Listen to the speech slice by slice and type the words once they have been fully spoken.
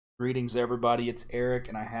Greetings everybody, it's Eric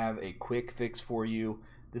and I have a quick fix for you.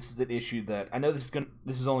 This is an issue that I know this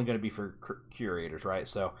is only going to be for curators, right?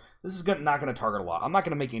 So this is not going to target a lot. I'm not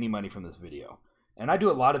going to make any money from this video. And I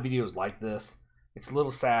do a lot of videos like this. It's a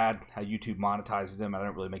little sad how YouTube monetizes them. I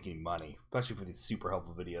don't really make any money, especially for these super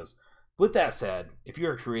helpful videos. With that said, if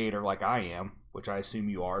you're a creator like I am, which I assume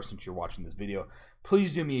you are since you're watching this video,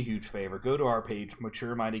 please do me a huge favor. Go to our page,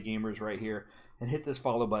 Mature Minded Gamers, right here, and hit this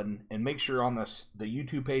follow button. And make sure on the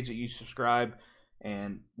YouTube page that you subscribe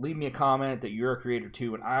and leave me a comment that you're a creator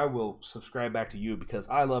too, and I will subscribe back to you because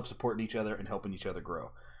I love supporting each other and helping each other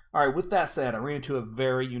grow. All right, with that said, I ran into a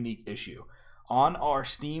very unique issue. On our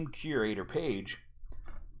Steam Curator page,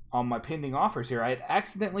 on my pending offers here, I had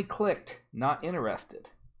accidentally clicked not interested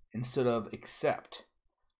instead of accept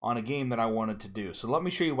on a game that I wanted to do. So let me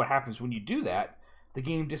show you what happens when you do that. The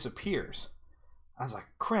game disappears. I was like,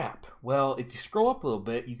 crap. Well, if you scroll up a little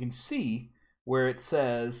bit, you can see where it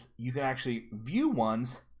says you can actually view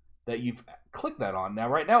ones that you've clicked that on. Now,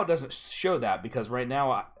 right now, it doesn't show that because right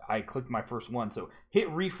now I clicked my first one. So hit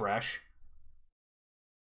refresh.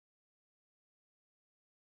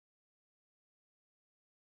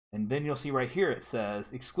 And then you'll see right here it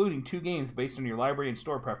says excluding 2 games based on your library and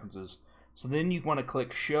store preferences. So then you want to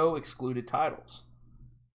click show excluded titles.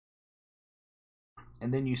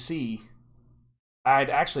 And then you see I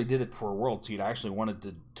actually did it for a World Seed. I actually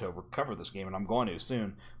wanted to recover this game, and I'm going to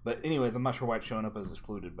soon. But anyways, I'm not sure why it's showing up as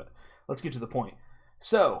excluded, but let's get to the point.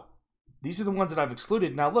 So these are the ones that I've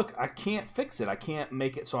excluded. Now look, I can't fix it. I can't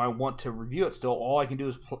make it so I want to review it still. All I can do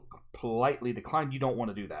is politely decline. You don't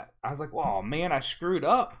want to do that. I was like, oh man, I screwed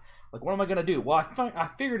up. Like, what am I going to do? Well, I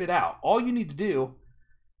figured it out. All you need to do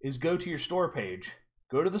is go to your store page.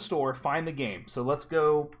 Go to the store, find the game. So let's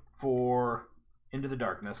go for Into the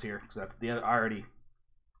Darkness here, because that's the other, I already,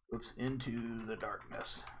 oops, Into the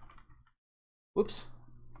Darkness. Whoops.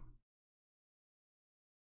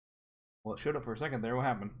 Well, it showed up for a second there. What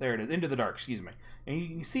happened? There it is, Into the Dark, excuse me. And you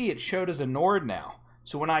can see it showed as ignored now.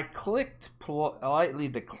 So when I clicked politely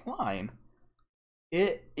decline,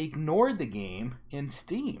 it ignored the game in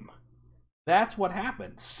Steam. That's what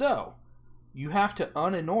happened. So you have to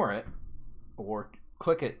unignore it, or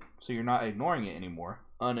click it so you're not ignoring it anymore.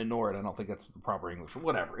 Unignore it. I don't think that's the proper English, or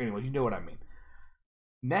whatever. Anyway, you know what I mean.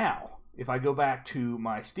 Now, if I go back to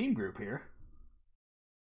my Steam group here,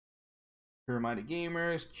 Mature Minded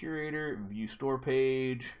Gamers, Curator, View Store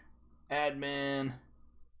Page, Admin,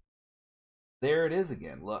 there it is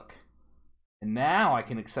again, look. And now I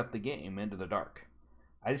can accept the game Into the Dark.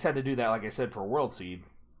 I just had to do that, like I said, for World Seed,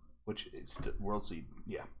 which is World Seed,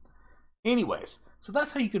 yeah. Anyways, so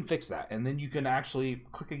that's how you can fix that, and then you can actually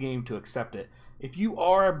click a game to accept it. If you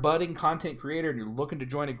are a budding content creator and you're looking to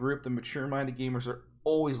join a group, the Mature Minded Gamers are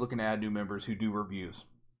always looking to add new members who do reviews.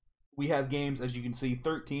 We have games, as you can see,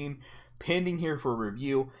 13 pending here for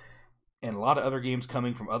review, and a lot of other games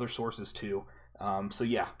coming from other sources too. So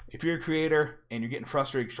yeah, if you're a creator and you're getting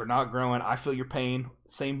frustrated because you're not growing, I feel your pain.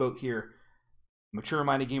 Same boat here. Mature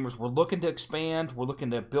Minded Gamers, we're looking to expand. We're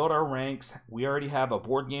looking to build our ranks. We already have a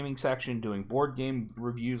board gaming section doing board game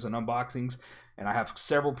reviews and unboxings, and I have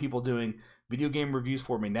several people doing video game reviews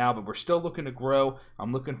for me now, but we're still looking to grow.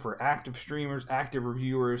 I'm looking for active streamers, active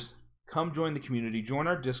reviewers. Come join the community. Join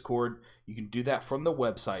our Discord. You can do that from the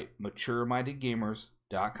website,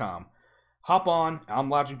 maturemindedgamers.com. Hop on, I'm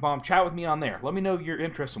Logic Bomb. Chat with me on there. Let me know your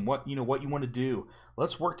interest and what you want to do.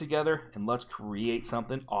 Let's work together and let's create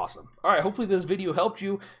something awesome. All right, hopefully this video helped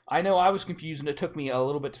you. I know I was confused and it took me a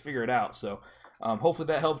little bit to figure it out. So hopefully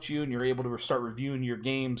that helped you and you're able to start reviewing your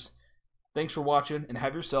games. Thanks for watching and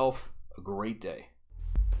have yourself a great day.